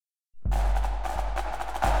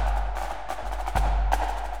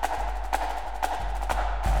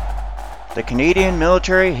the Canadian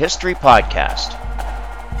Military History Podcast.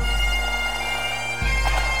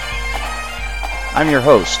 I'm your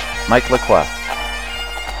host, Mike Lacroix.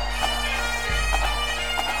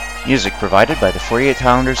 Music provided by the 48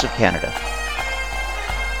 Highlanders of Canada.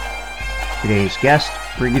 Today's guest,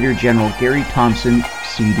 Brigadier General Gary Thompson,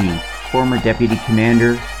 CD, former Deputy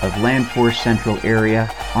Commander of Land Force Central Area,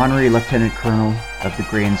 Honorary Lieutenant Colonel of the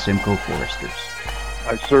Grey and Simcoe Foresters.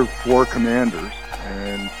 I served 4 commanders,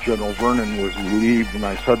 and General Vernon was relieved, and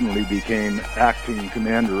I suddenly became acting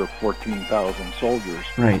commander of 14,000 soldiers.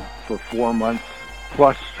 Right. For 4 months,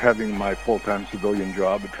 plus having my full-time civilian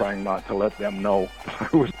job and trying not to let them know I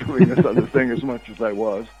was doing this other thing as much as I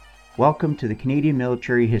was. Welcome to the Canadian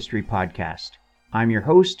Military History Podcast. I'm your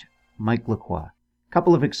host, Mike Lacroix. A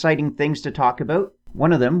couple of exciting things to talk about.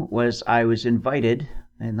 One of them was I was invited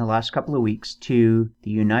in the last couple of weeks to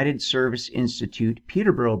the United Service Institute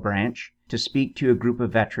Peterborough branch to speak to a group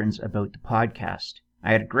of veterans about the podcast.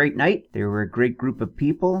 I had a great night. They were a great group of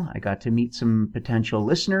people. I got to meet some potential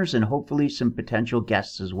listeners and hopefully some potential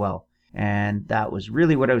guests as well. And that was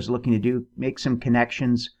really what I was looking to do, make some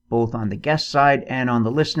connections both on the guest side and on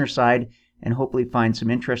the listener side, and hopefully find some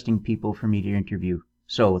interesting people for me to interview.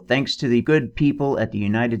 So thanks to the good people at the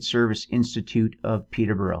United Service Institute of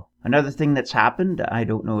Peterborough. Another thing that's happened, I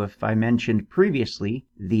don't know if I mentioned previously,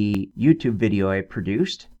 the YouTube video I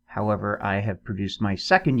produced. However, I have produced my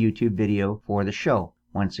second YouTube video for the show.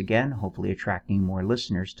 Once again, hopefully attracting more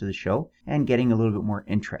listeners to the show and getting a little bit more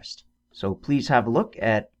interest. So please have a look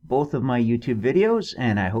at both of my YouTube videos,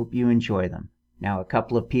 and I hope you enjoy them. Now, a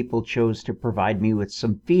couple of people chose to provide me with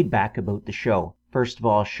some feedback about the show. First of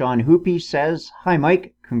all, Sean Hoopy says, "Hi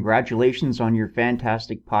Mike, congratulations on your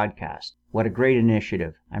fantastic podcast. What a great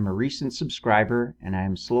initiative. I'm a recent subscriber and I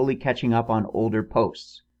am slowly catching up on older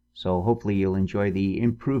posts. So hopefully you'll enjoy the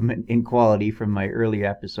improvement in quality from my earlier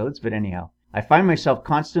episodes, but anyhow. I find myself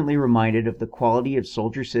constantly reminded of the quality of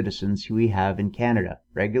soldier citizens who we have in Canada,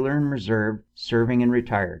 regular and reserve, serving and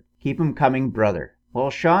retired. Keep 'em coming, brother." Well,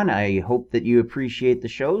 Sean, I hope that you appreciate the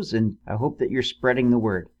shows, and I hope that you're spreading the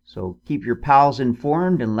word. So keep your pals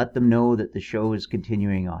informed and let them know that the show is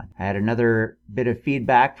continuing on. I had another bit of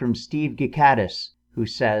feedback from Steve Gikadis, who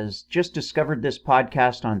says, "Just discovered this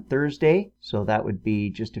podcast on Thursday," so that would be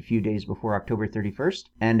just a few days before October 31st,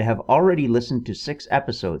 "and have already listened to 6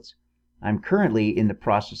 episodes. I'm currently in the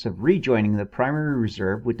process of rejoining the primary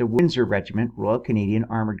reserve with the Windsor Regiment Royal Canadian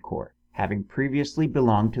Armoured Corps, having previously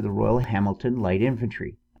belonged to the Royal Hamilton Light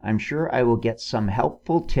Infantry. I'm sure I will get some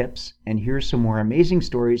helpful tips and hear some more amazing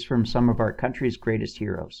stories from some of our country's greatest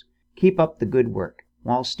heroes. Keep up the good work."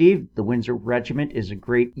 Well, Steve, the Windsor Regiment is a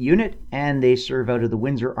great unit, and they serve out of the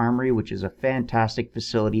Windsor Armory, which is a fantastic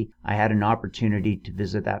facility. I had an opportunity to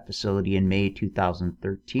visit that facility in May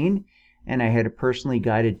 2013, and I had a personally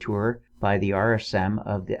guided tour by the RSM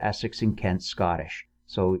of the Essex and Kent Scottish.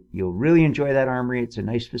 So you'll really enjoy that armory. It's a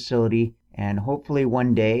nice facility, and hopefully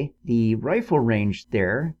one day the rifle range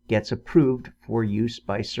there gets approved for use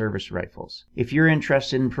by service rifles. If you're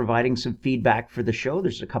interested in providing some feedback for the show,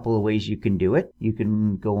 there's a couple of ways you can do it. You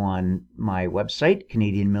can go on my website,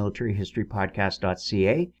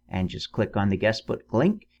 CanadianMilitaryHistoryPodcast.ca, and just click on the guest book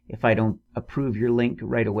link. If I don't approve your link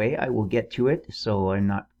right away, I will get to it, so I'm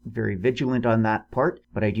not very vigilant on that part,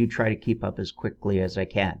 but I do try to keep up as quickly as I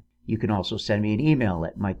can. You can also send me an email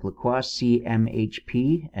at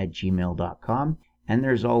mikelacroixcmhp@gmail.com, and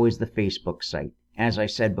there's always the Facebook site. As I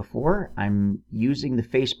said before, I'm using the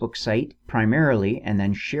Facebook site primarily and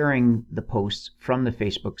then sharing the posts from the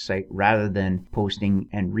Facebook site rather than posting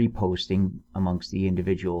and reposting amongst the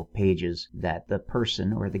individual pages that the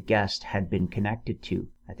person or the guest had been connected to.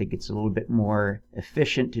 I think it's a little bit more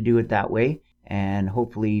efficient to do it that way, and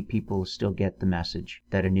hopefully people still get the message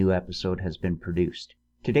that a new episode has been produced.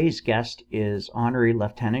 Today's guest is Honorary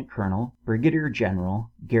Lieutenant Colonel, Brigadier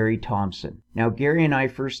General Gary Thompson. Now, Gary and I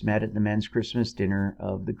first met at the men's Christmas dinner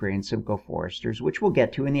of the Grey and Simcoe Foresters, which we'll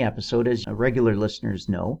get to in the episode, as regular listeners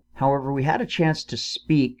know. However, we had a chance to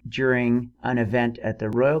speak during an event at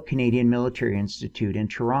the Royal Canadian Military Institute in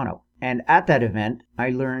Toronto. And at that event,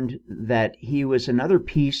 I learned that he was another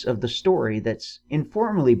piece of the story that's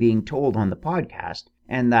informally being told on the podcast,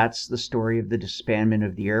 and that's the story of the disbandment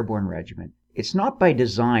of the Airborne Regiment. It's not by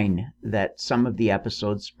design that some of the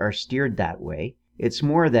episodes are steered that way. It's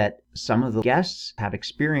more that some of the guests have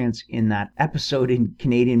experience in that episode in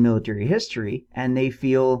Canadian military history, and they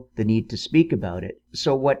feel the need to speak about it.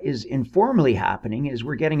 So what is informally happening is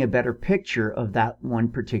we're getting a better picture of that one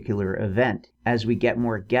particular event. As we get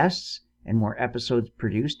more guests and more episodes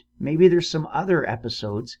produced, maybe there's some other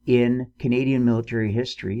episodes in Canadian military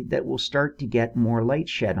history that will start to get more light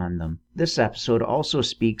shed on them. This episode also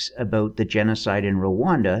speaks about the genocide in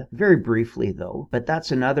Rwanda, very briefly though, but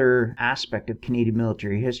that's another aspect of Canadian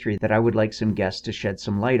military history that I would like some guests to shed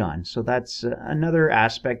some light on. So that's another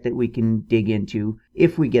aspect that we can dig into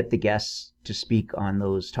if we get the guests to speak on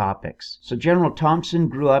those topics. So General Thompson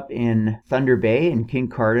grew up in Thunder Bay in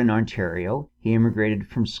Kincardine, Ontario. He immigrated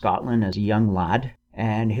from Scotland as a young lad,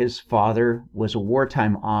 and his father was a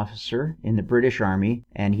wartime officer in the British Army,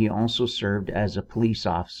 and he also served as a police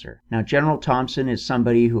officer. Now, General Thompson is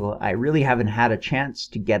somebody who I really haven't had a chance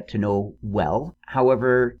to get to know well.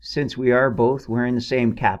 However, since we are both wearing the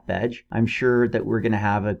same cap badge, I'm sure that we're going to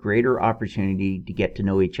have a greater opportunity to get to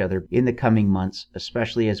know each other in the coming months,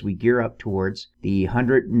 especially as we gear up towards the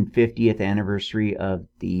 150th anniversary of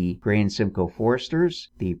the Gray and Simcoe Foresters,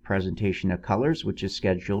 the presentation of colors, which is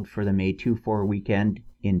scheduled for the May 2-4 weekend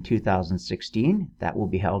in 2016. That will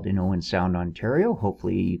be held in Owen Sound, Ontario.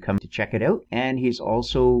 Hopefully you come to check it out. And he's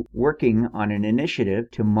also working on an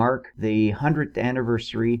initiative to mark the 100th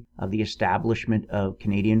anniversary of the establishment of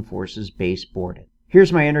Canadian Forces Base Borden.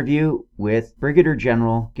 Here's my interview with Brigadier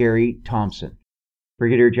General Gary Thompson.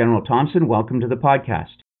 Brigadier General Thompson, welcome to the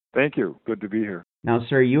podcast. Thank you. Good to be here. Now,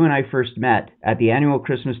 sir, you and I first met at the annual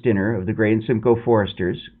Christmas dinner of the Gray and Simcoe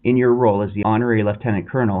Foresters in your role as the Honorary Lieutenant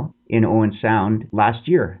Colonel in Owen Sound last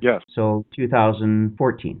year. Yes. So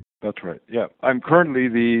 2014. That's right. Yeah. I'm currently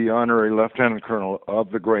the Honorary Lieutenant Colonel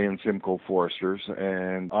of the Gray and Simcoe Foresters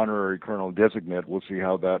and Honorary Colonel Designate. We'll see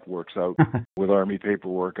how that works out with Army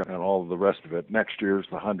paperwork and all of the rest of it. Next year is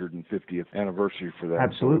the 150th anniversary for that.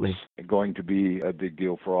 Absolutely. So it's going to be a big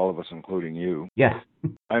deal for all of us, including you. Yes.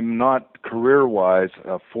 I'm not career-wise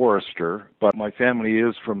a forester, but my family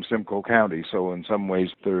is from Simcoe County, so in some ways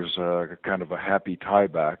there's a kind of a happy tie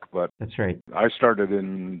back. But that's right. I started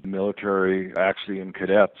in the military, actually in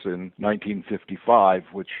cadets, in 1955,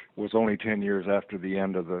 which was only 10 years after the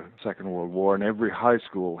end of the Second World War, and every high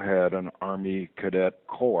school had an Army Cadet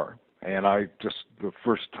Corps. And the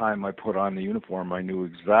first time I put on the uniform, I knew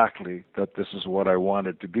exactly that this is what I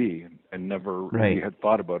wanted to be, and never really had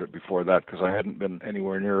thought about it before that because I hadn't been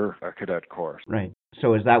anywhere near a cadet corps. Right.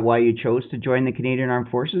 So is that why you chose to join the Canadian Armed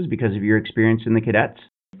Forces, because of your experience in the cadets?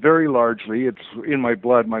 Very largely, it's in my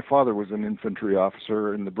blood. My father was an infantry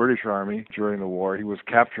officer in the British Army during the war. He was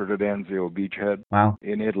captured at Anzio Beachhead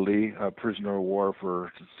in Italy, a prisoner of war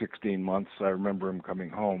for 16 months. I remember him coming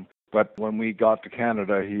home. But when we got to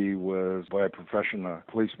Canada, he was by profession a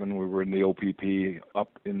policeman. We were in the OPP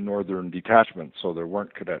up in Northern Detachment, so there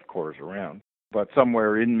weren't cadet corps around. But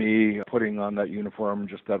somewhere in me, putting on that uniform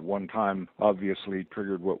just that one time obviously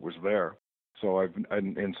triggered what was there. So I've,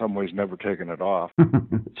 in some ways, never taken it off.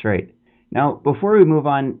 That's right. Now, before we move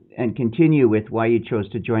on and continue with why you chose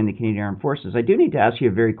to join the Canadian Armed Forces, I do need to ask you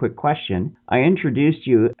a very quick question. I introduced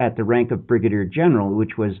you at the rank of Brigadier General,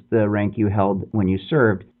 which was the rank you held when you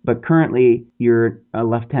served, but currently you're a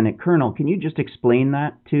Lieutenant Colonel. Can you just explain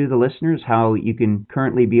that to the listeners, how you can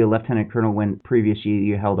currently be a Lieutenant Colonel when previously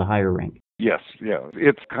you held a higher rank? Yes, yeah.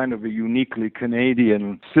 It's kind of a uniquely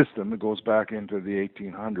Canadian system that goes back into the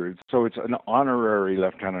 1800s. So it's an honorary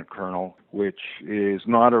lieutenant colonel, which is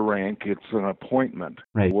not a rank, it's an appointment.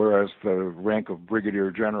 Right. Whereas the rank of brigadier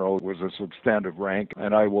general was a substantive rank,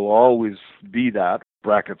 and I will always be that.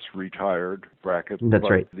 Brackets retired, brackets. That's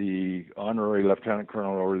right. The honorary lieutenant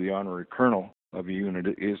colonel or the honorary colonel of a unit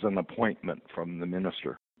is an appointment from the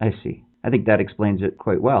minister. I see. I think that explains it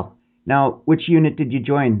quite well. Now, which unit did you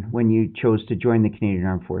join when you chose to join the Canadian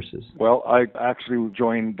Armed Forces? Well, I actually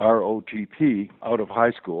joined ROTP out of high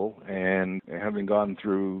school, and having gone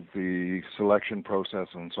through the selection process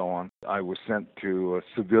and so on, I was sent to a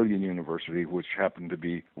civilian university, which happened to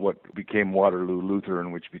be what became Waterloo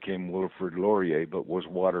Lutheran, which became Wilfrid Laurier, but was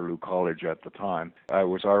Waterloo College at the time. I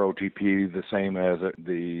was ROTP, the same as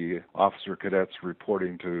the officer cadets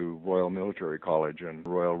reporting to Royal Military College and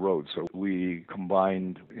Royal Road. So we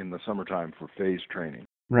combined in the summertime for phase training.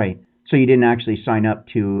 Right. So you didn't actually sign up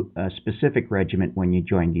to a specific regiment when you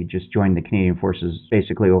joined. You just joined the Canadian Forces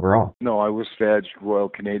basically overall. No, I was badged Royal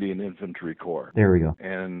Canadian Infantry Corps. There we go.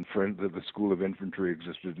 And the School of Infantry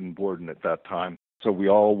existed in Borden at that time. So we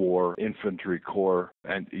all wore infantry corps,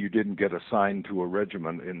 and you didn't get assigned to a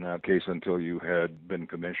regiment in that case until you had been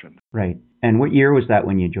commissioned. Right. And what year was that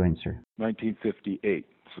when you joined, sir? 1958.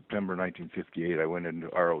 September 1958, I went into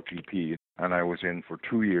ROTP, and I was in for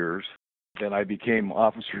 2 years. Then I became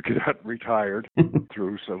officer cadet retired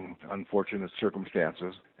through some unfortunate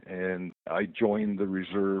circumstances, and I joined the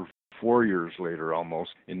reserve 4 years later almost,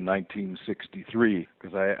 in 1963,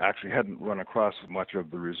 because I actually hadn't run across much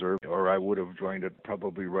of the reserve, or I would have joined it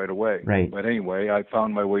probably right away. Right. But anyway, I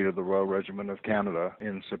found my way to the Royal Regiment of Canada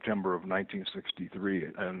in September of 1963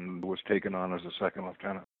 and was taken on as a second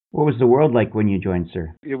lieutenant. What was the world like when you joined,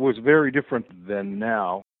 sir? It was very different than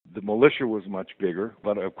now. The militia was much bigger,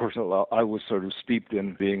 but of course I was sort of steeped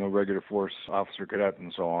in being a regular force officer cadet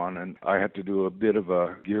and so on, and I had to do a bit of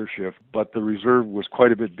a gear shift, but the reserve was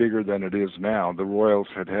quite a bit bigger than it is now. The Royals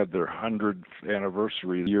had their 100th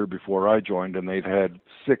anniversary the year before I joined, and they'd had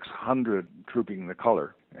 600 trooping the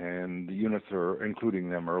color. And the units, including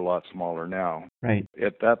them, are a lot smaller now. Right.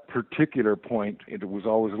 At that particular point, it was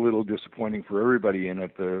always a little disappointing for everybody in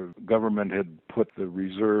it. The government had put the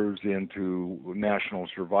reserves into national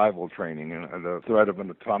survival training, and the threat of an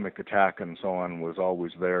atomic attack and so on was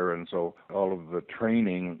always there, and so all of the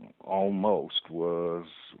training almost was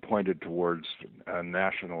pointed towards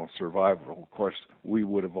national survival. Of course, we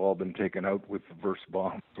would have all been taken out with the first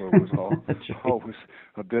bomb, so it was always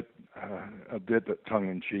a bit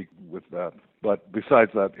tongue-in-cheek with that. But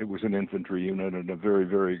besides that, it was an infantry unit and a very,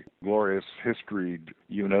 very glorious historied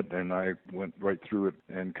unit, and I went right through it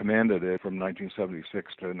and commanded it from 1976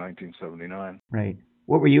 to 1979. Right.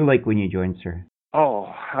 What were you like when you joined, sir?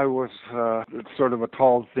 Oh, I was sort of a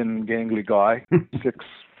tall, thin, gangly guy,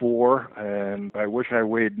 6'4", and I wish I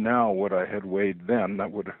weighed now what I had weighed then.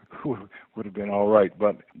 That would have been all right.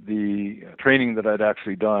 But the training that I'd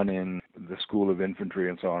actually done in the School of Infantry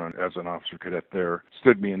and so on as an officer cadet there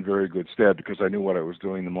stood me in very good stead, because I knew what I was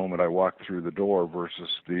doing the moment I walked through the door versus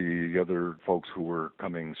the other folks who were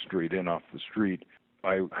coming straight in off the street.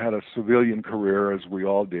 I had a civilian career, as we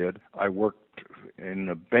all did. I worked in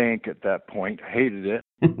a bank at that point, hated it,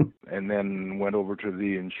 and then went over to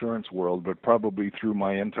the insurance world. But probably through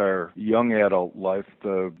my entire young adult life,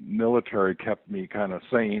 the military kept me kind of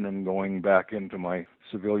sane and going back into my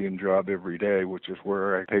civilian job every day, which is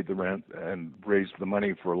where I paid the rent and raised the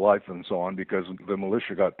money for life and so on, because the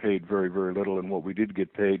militia got paid very, very little, and what we did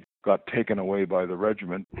get paid got taken away by the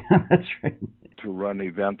regiment. That's right. To run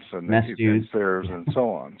events and fairs and so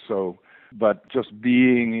on. So, but just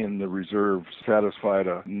being in the reserve satisfied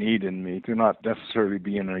a need in me to not necessarily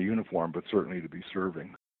be in a uniform, but certainly to be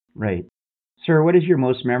serving. Right. Sir, what is your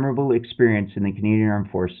most memorable experience in the Canadian Armed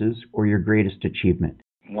Forces, or your greatest achievement?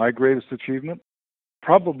 My greatest achievement?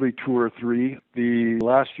 Probably 2 or 3. The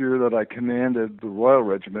last year that I commanded the Royal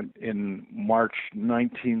Regiment in March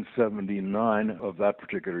 1979 of that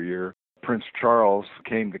particular year, Prince Charles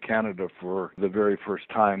came to Canada for the very first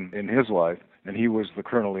time in his life, and he was the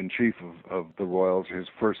colonel-in-chief of the Royals, his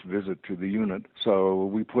first visit to the unit. So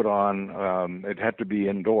we put on, it had to be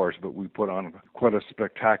indoors, but we put on quite a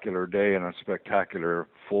spectacular day and a spectacular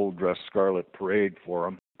full-dress scarlet parade for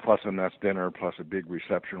him, plus a mess dinner, plus a big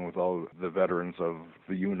reception with all the veterans of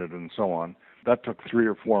the unit and so on. That took 3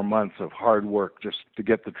 or 4 months of hard work just to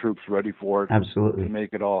get the troops ready for it. Absolutely. To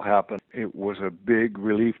make it all happen. It was a big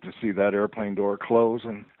relief to see that airplane door close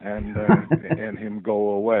and and him go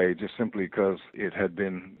away, just simply because it had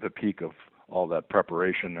been the peak of all that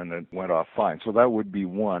preparation, and it went off fine. So that would be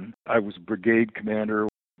one. I was brigade commander.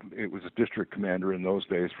 It was a district commander in those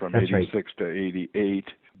days from 86 to 88.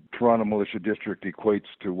 Toronto Militia District equates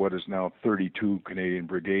to what is now 32 Canadian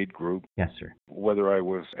Brigade Group. Yes, sir. Whether I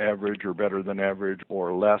was average or better than average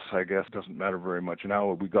or less, I guess, doesn't matter very much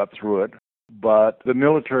now. We got through it. But the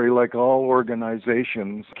military, like all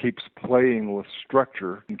organizations, keeps playing with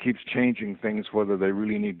structure and keeps changing things whether they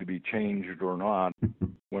really need to be changed or not.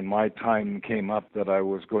 When my time came up that I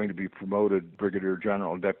was going to be promoted Brigadier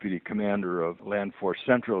General Deputy Commander of Land Force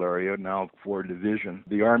Central Area, now 4 Division,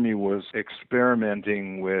 the Army was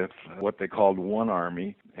experimenting with what they called One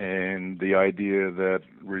Army, and the idea that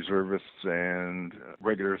reservists and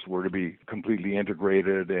regulars were to be completely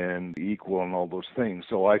integrated and equal and all those things.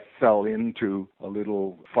 So I fell into a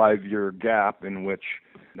little 5-year gap in which,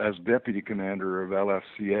 as deputy commander of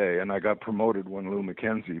LFCA, and I got promoted when Lou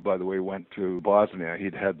McKenzie, by the way, went to Bosnia.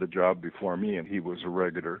 He'd had the job before me, and he was a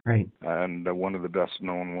regular, right, and one of the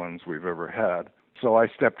best-known ones we've ever had. So I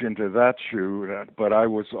stepped into that shoe, but I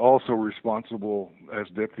was also responsible as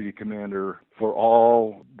deputy commander for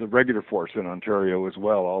all the regular force in Ontario as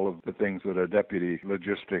well, all of the things that are deputy,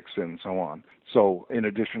 logistics, and so on. So in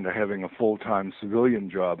addition to having a full-time civilian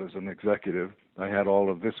job as an executive, I had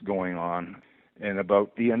all of this going on. And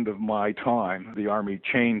about the end of my time, the Army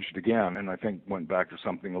changed again, and I think went back to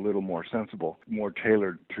something a little more sensible, more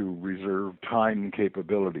tailored to reserve time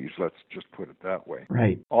capabilities, let's just put it that way.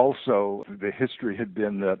 Right. Also, the history had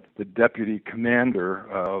been that the deputy commander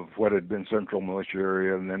of what had been Central Militia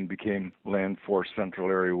Area and then became Land Force Central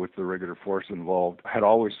Area with the regular force involved had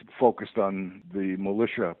always focused on the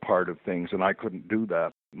militia part of things, and I couldn't do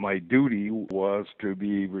that. My duty was to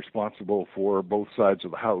be responsible for both sides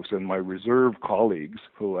of the house, and my reserve colleagues,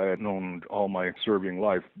 who I had known all my serving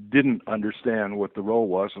life, didn't understand what the role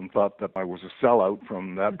was and thought that I was a sellout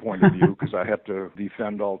from that point of view because I had to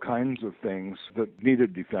defend all kinds of things that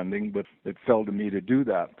needed defending, but it fell to me to do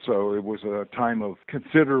that. So it was a time of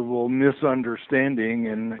considerable misunderstanding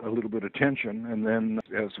and a little bit of tension, and then,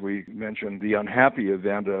 as we mentioned, the unhappy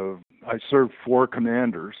event of I served 4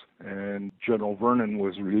 commanders, and General Vernon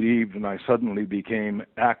was relieved, and I suddenly became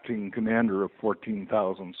acting commander of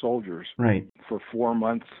 14,000 soldiers. Right. For 4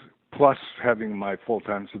 months, plus having my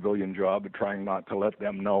full-time civilian job and trying not to let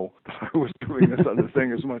them know that I was doing this other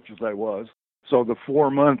thing as much as I was. So the 4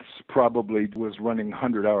 months probably was running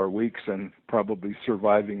 100-hour weeks, and probably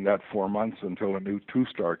surviving that 4 months until a new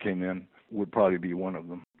 2-star came in would probably be one of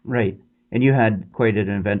them. Right. And you had quite an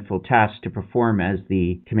eventful task to perform as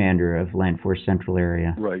the commander of Land Force Central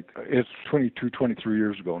Area. Right. It's 23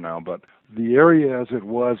 years ago now, but the area as it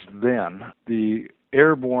was then, the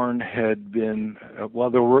Airborne had been,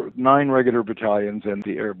 there were 9 regular battalions and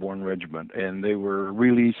the Airborne Regiment, and they were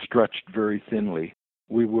really stretched very thinly.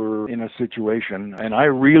 We were in a situation, and I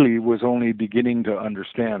really was only beginning to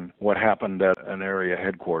understand what happened at an area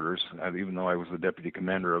headquarters. Even though I was the deputy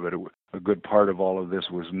commander of it, a good part of all of this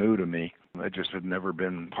was new to me. It just had never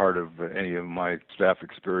been part of any of my staff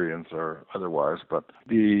experience or otherwise. But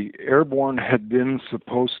the Airborne had been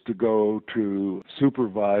supposed to go to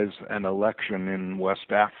supervise an election in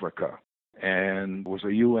West Africa, and was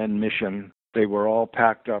a UN mission. They were all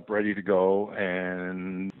packed up, ready to go,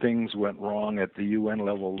 and things went wrong at the UN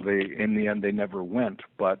level. In the end, they never went,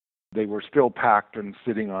 but they were still packed and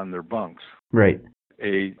sitting on their bunks. Right.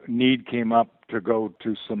 A need came up to go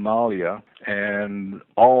to Somalia, and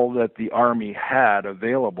all that the Army had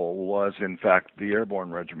available was, in fact, the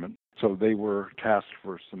Airborne Regiment. So they were tasked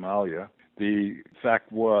for Somalia. The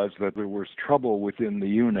fact was that there was trouble within the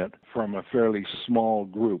unit from a fairly small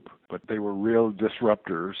group, but they were real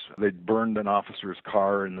disruptors. They'd burned an officer's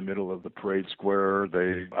car in the middle of the parade square.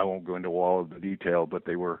 I won't go into all of the detail, but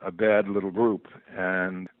they were a bad little group.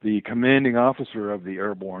 And the commanding officer of the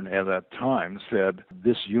Airborne at that time said,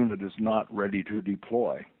 "This unit is not ready to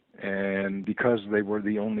deploy." And because they were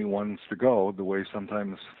the only ones to go, the way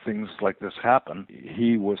sometimes things like this happen,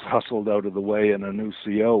 he was hustled out of the way and a new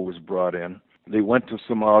CO was brought in. They went to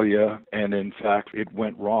Somalia, and in fact, it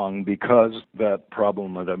went wrong because that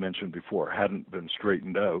problem that I mentioned before hadn't been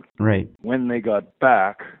straightened out. Right. When they got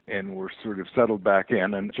back and were sort of settled back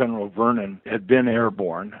in, and General Vernon had been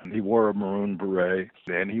airborne, he wore a maroon beret,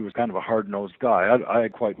 and he was kind of a hard-nosed guy. I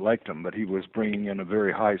quite liked him, but he was bringing in a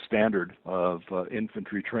very high standard of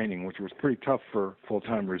infantry training, which was pretty tough for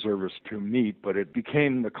full-time reservists to meet, but it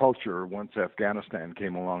became the culture once Afghanistan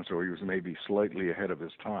came along, so he was maybe slightly ahead of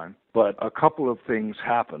his time. But a couple of things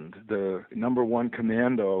happened. The number 1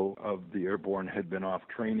 commando of the Airborne had been off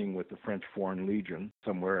training with the French Foreign Legion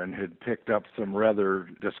somewhere and had picked up some rather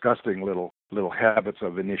disgusting little habits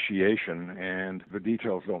of initiation, and the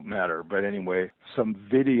details don't matter. But anyway, some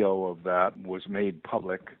video of that was made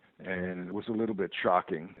public, and it was a little bit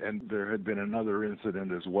shocking. And there had been another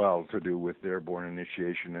incident as well to do with airborne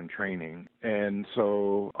initiation and training. And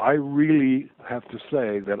so I really have to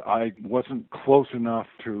say that I wasn't close enough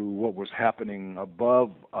to what was happening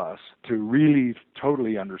above us to really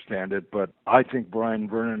totally understand it, but I think Brian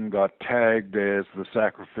Vernon got tagged as the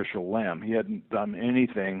sacrificial lamb. He hadn't done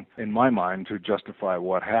anything, in my mind, to justify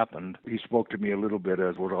what happened. He spoke to me a little bit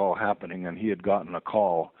as what was all happening, and he had gotten a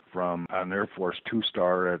call from an Air Force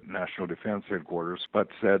 2-star at National Defense Headquarters, but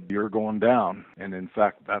said, "You're going down." And in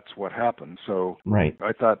fact, that's what happened. So right.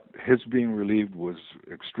 I thought his being relieved was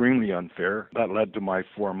extremely unfair. That led to my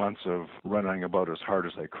 4 months of running about as hard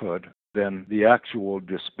as I could. Then the actual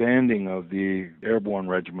disbanding of the Airborne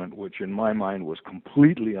Regiment, which in my mind was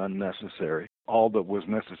completely unnecessary. All that was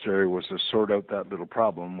necessary was to sort out that little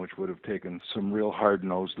problem, which would have taken some real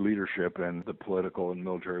hard-nosed leadership and the political and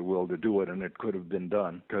military will to do it, and it could have been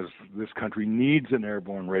done, because this country needs an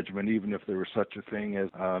Airborne Regiment. Even if there was such a thing as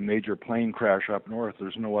a major plane crash up north,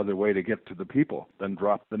 there's no other way to get to the people than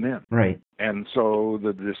drop them in. Right. And so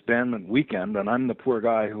the disbandment weekend, and I'm the poor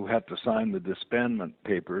guy who had to sign the disbandment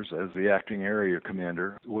papers as the acting area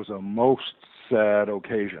commander, was a most sad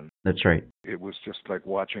occasion. That's right. It was just like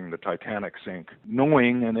watching the Titanic sink,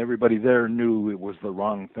 knowing, and everybody there knew it was the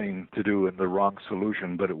wrong thing to do and the wrong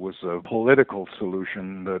solution, but it was a political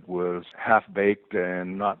solution that was half-baked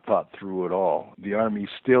and not thought through at all. The Army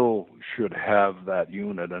still should have that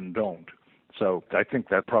unit and don't. So I think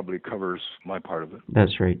that probably covers my part of it.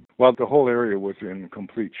 That's right. Well, the whole area was in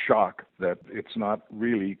complete shock that it's not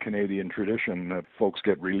really Canadian tradition that folks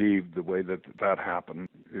get relieved the way that happened.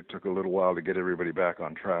 It took a little while to get everybody back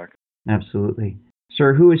on track. Absolutely.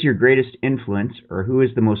 Sir, who is your greatest influence, or who is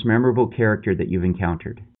the most memorable character that you've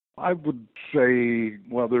encountered? I would say,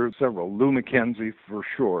 well, there are several. Lou Mackenzie, for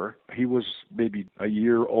sure. He was maybe a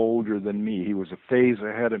year older than me. He was a phase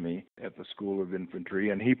ahead of me at the School of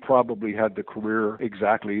Infantry, and he probably had the career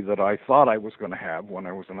exactly that I thought I was going to have when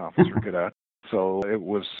I was an officer cadet. So it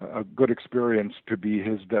was a good experience to be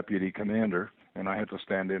his deputy commander, and I had to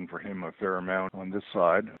stand in for him a fair amount on this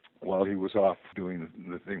side while he was off doing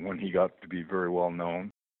the thing when he got to be very well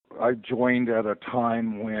known. I joined at a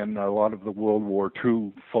time when a lot of the World War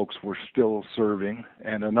II folks were still serving,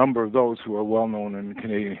 and a number of those who are well known in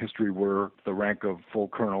Canadian history were the rank of full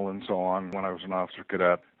colonel and so on when I was an officer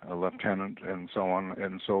cadet, a lieutenant and so on,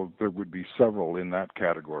 and so there would be several in that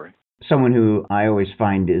category. Someone who I always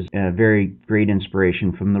find is a very great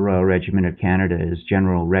inspiration from the Royal Regiment of Canada is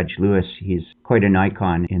General Reg Lewis. He's quite an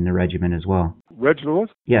icon in the regiment as well. Reg Lewis?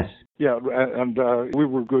 Yes. Yeah, and we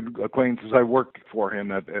were good acquaintances. I worked for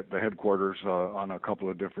him at the headquarters on a couple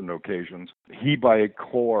of different occasions. He, by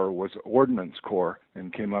corps, was Ordnance Corps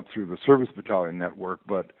and came up through the Service Battalion network,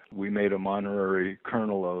 but we made him honorary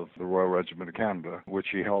colonel of the Royal Regiment of Canada, which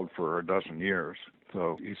he held for a dozen years.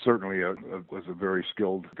 So he certainly was a very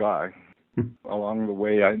skilled guy. Along the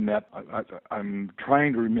way, I met, I'm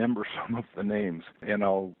trying to remember some of the names, and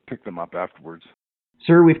I'll pick them up afterwards.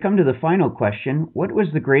 Sir, we've come to the final question. What was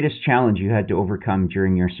the greatest challenge you had to overcome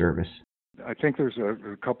during your service? I think there's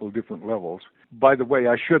a couple of different levels. By the way,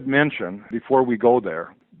 I should mention, before we go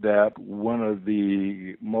there, that one of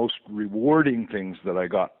the most rewarding things that I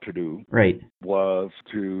got to do was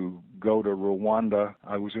to go to Rwanda.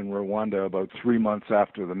 I was in Rwanda about 3 months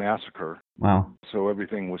after the massacre. Wow. So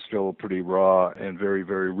everything was still pretty raw and very,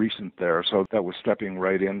 very recent there. So that was stepping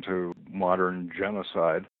right into modern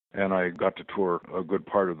genocide. And I got to tour a good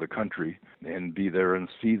part of the country and be there and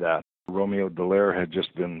see that. Romeo Dallaire had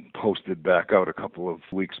just been posted back out a couple of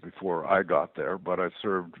weeks before I got there, but I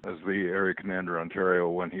served as the Area Commander Ontario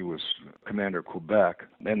when he was Commander Quebec.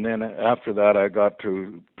 And then after that, I got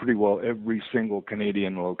to pretty well every single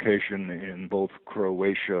Canadian location in both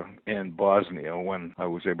Croatia and Bosnia when I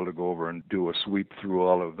was able to go over and do a sweep through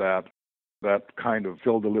all of that. That kind of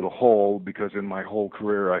filled a little hole because in my whole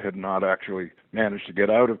career I had not actually managed to get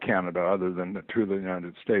out of Canada other than to the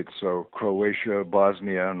United States. So Croatia,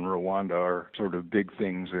 Bosnia, and Rwanda are sort of big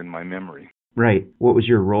things in my memory. Right. What was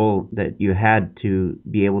your role that you had to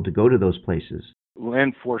be able to go to those places?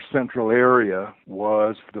 Land Force Central Area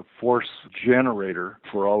was the force generator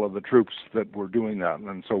for all of the troops that were doing that.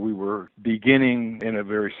 And so we were beginning in a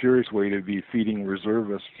very serious way to be feeding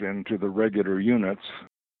reservists into the regular units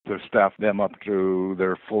to staff them up to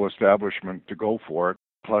their full establishment to go for it,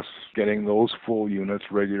 plus getting those full units,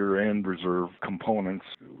 regular and reserve components,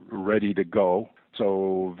 ready to go.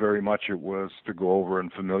 So very much it was to go over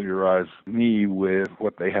and familiarize me with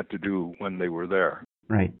what they had to do when they were there.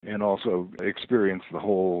 Right. And also experience the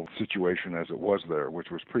whole situation as it was there, which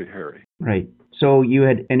was pretty hairy. Right. So you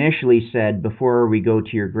had initially said before we go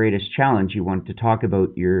to your greatest challenge, you wanted to talk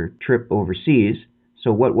about your trip overseas.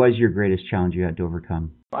 So what was your greatest challenge you had to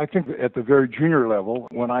overcome? I think at the very junior level,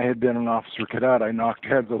 when I had been an officer cadet, I knocked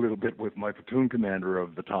heads a little bit with my platoon commander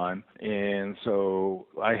of the time. And so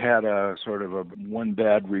I had a sort of a one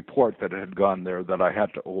bad report that had gone there that I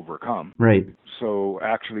had to overcome. Right. So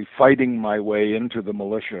actually fighting my way into the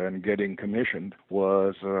militia and getting commissioned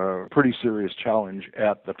was a pretty serious challenge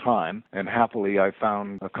at the time. And happily, I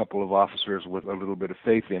found a couple of officers with a little bit of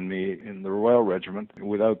faith in me in the Royal Regiment.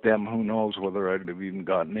 Without them, who knows whether I'd have even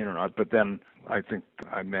gotten in or not. But then I think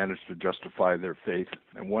I managed to justify their faith.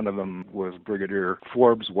 And one of them was Brigadier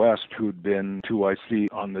Forbes West, who'd been 2IC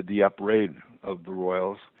on the Dieppe raid of the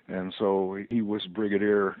Royals. And so he was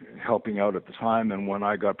brigadier helping out at the time. And when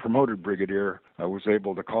I got promoted brigadier, I was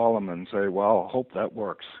able to call him and say, well, I hope that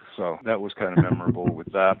works. So that was kind of memorable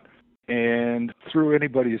with that. And through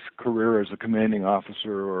anybody's career as a commanding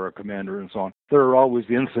officer or a commander and so on, there are always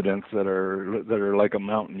incidents that are like a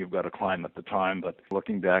mountain you've got to climb at the time. But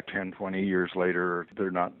looking back 10, 20 years later,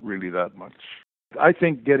 they're not really that much I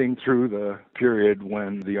think getting through the period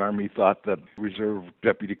when the Army thought that reserve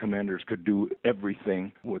deputy commanders could do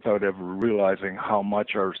everything without ever realizing how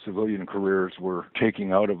much our civilian careers were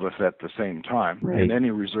taking out of us at the same time. Right. And any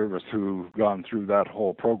reservist who've gone through that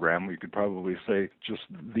whole program, we could probably say just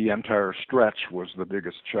the entire stretch was the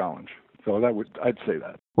biggest challenge. So I'd say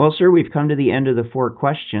that. Well, sir, we've come to the end of the 4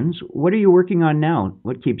 questions. What are you working on now?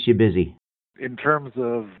 What keeps you busy? In terms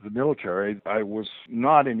of the military, I was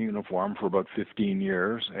not in uniform for about 15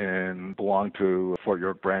 years and belonged to Fort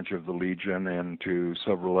York branch of the Legion and to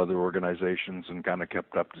several other organizations and kind of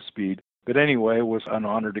kept up to speed. But anyway, it was an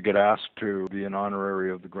honor to get asked to be an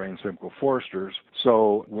honorary of the Grain Simcoe Foresters.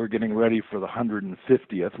 So we're getting ready for the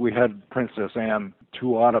 150th. We had Princess Anne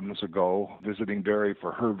 2 autumns ago visiting Barrie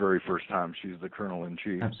for her very first time. She's the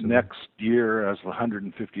Colonel-in-Chief. Absolutely. Next year, as the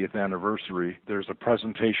 150th anniversary, there's a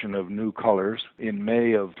presentation of new colors in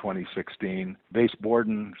May of 2016. Base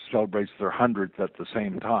Borden celebrates their 100th at the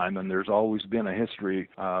same time, and there's always been a history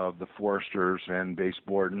of the Foresters and Base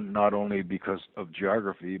Borden, not only because of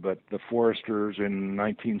geography, but the Foresters in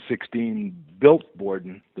 1916 built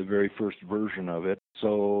Borden, the very first version of it.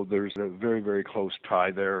 So there's a very, very close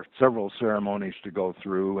tie there. Several ceremonies to go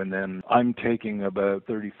through, and then I'm taking about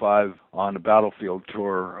 35 on a battlefield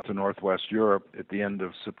tour to Northwest Europe at the end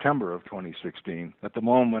of September of 2016. At the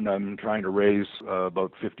moment, I'm trying to raise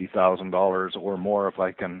about $50,000 or more if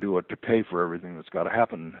I can do it to pay for everything that's got to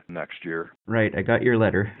happen next year. Right, I got your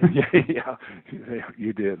letter. Yeah,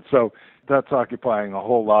 you did. So that's occupying a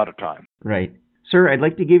whole lot of time. Right. Sir, I'd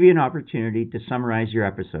like to give you an opportunity to summarize your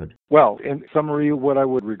episode. Well, in summary, what I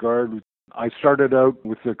would regard, I started out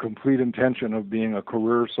with the complete intention of being a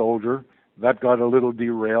career soldier. That got a little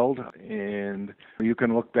derailed, and you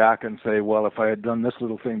can look back and say, well, if I had done this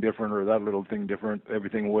little thing different or that little thing different,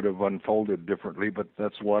 everything would have unfolded differently, but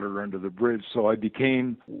that's water under the bridge. So I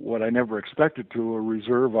became what I never expected to, a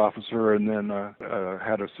reserve officer, and then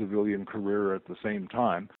had a civilian career at the same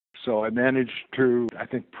time. So I managed to, I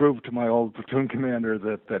think, prove to my old platoon commander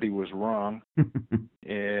that he was wrong.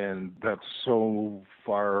 And that's so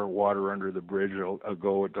far water under the bridge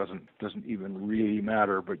ago, it doesn't even really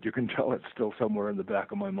matter, but you can tell it's still somewhere in the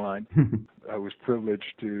back of my mind. I was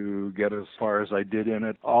privileged to get as far as I did in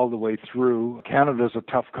it all the way through. Canada's a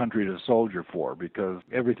tough country to soldier for because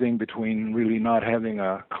everything between really not having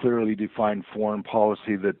a clearly defined foreign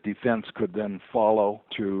policy that defense could then follow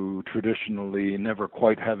to traditionally never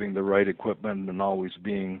quite having the right equipment and always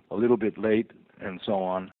being a little bit late and so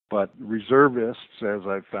on. But reservists, as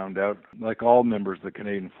I've found out, like all members of the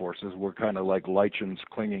Canadian Forces, we're kind of like lichens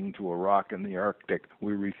clinging to a rock in the Arctic.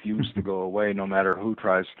 We refuse to go away no matter who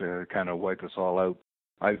tries to kind of wipe us all out.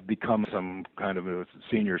 I've become some kind of a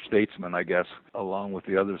senior statesman, I guess, along with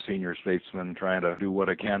the other senior statesmen, trying to do what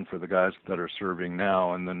I can for the guys that are serving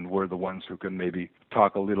now, and then we're the ones who can maybe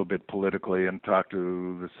talk a little bit politically and talk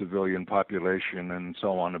to the civilian population and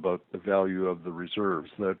so on about the value of the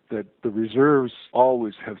reserves. That the reserves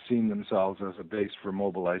always have seen themselves as a base for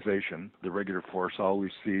mobilization. The regular force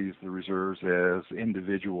always sees the reserves as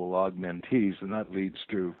individual augmentees, and that leads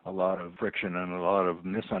to a lot of friction and a lot of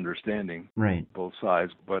misunderstanding. Right. Both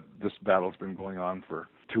sides. But this battle's been going on for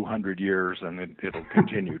 200 years, and it'll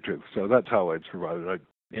continue to. So that's how I'd survive it.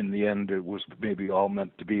 In the end, it was maybe all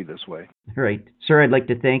meant to be this way. Right. Sir, I'd like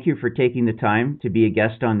to thank you for taking the time to be a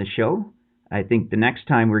guest on the show. I think the next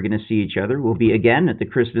time we're going to see each other will be again at the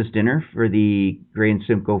Christmas dinner for the Grain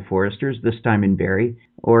Simcoe Foresters, this time in Barrie,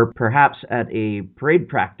 or perhaps at a parade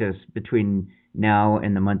practice between now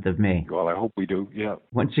and the month of May. Well, I hope we do, yeah.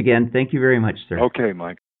 Once again, thank you very much, sir. Okay,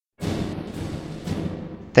 Mike.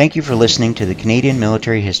 Thank you for listening to the Canadian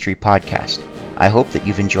Military History Podcast. I hope that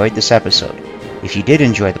you've enjoyed this episode. If you did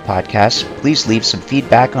enjoy the podcast, please leave some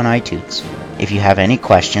feedback on iTunes. If you have any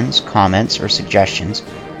questions, comments, or suggestions,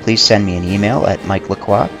 please send me an email at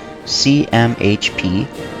mikelacroix,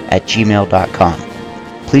 cmhp@gmail.com.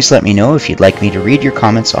 Please let me know if you'd like me to read your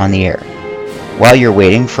comments on the air. While you're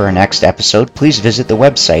waiting for our next episode, please visit the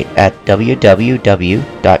website at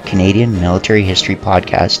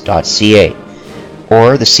www.canadianmilitaryhistorypodcast.ca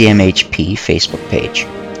or the CMHP Facebook page.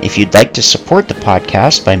 If you'd like to support the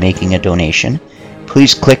podcast by making a donation,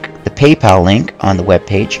 please click the PayPal link on the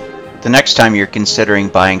webpage. The next time you're considering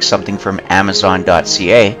buying something from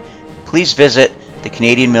Amazon.ca, please visit the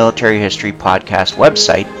Canadian Military History Podcast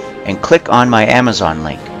website and click on my Amazon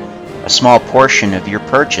link. A small portion of your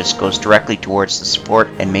purchase goes directly towards the support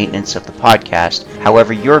and maintenance of the podcast.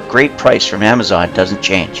 However, your great price from Amazon doesn't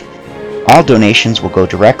change. All donations will go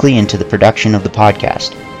directly into the production of the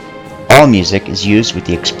podcast. All music is used with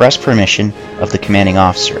the express permission of the commanding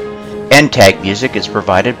officer. End tag music is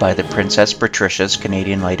provided by the Princess Patricia's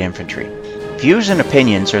Canadian Light Infantry. Views and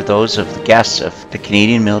opinions are those of the guests of the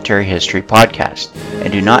Canadian Military History Podcast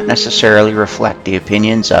and do not necessarily reflect the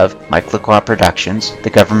opinions of Mike Lacroix Productions,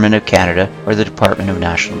 the Government of Canada, or the Department of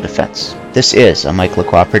National Defence. This is a Mike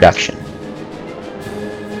Lacroix production.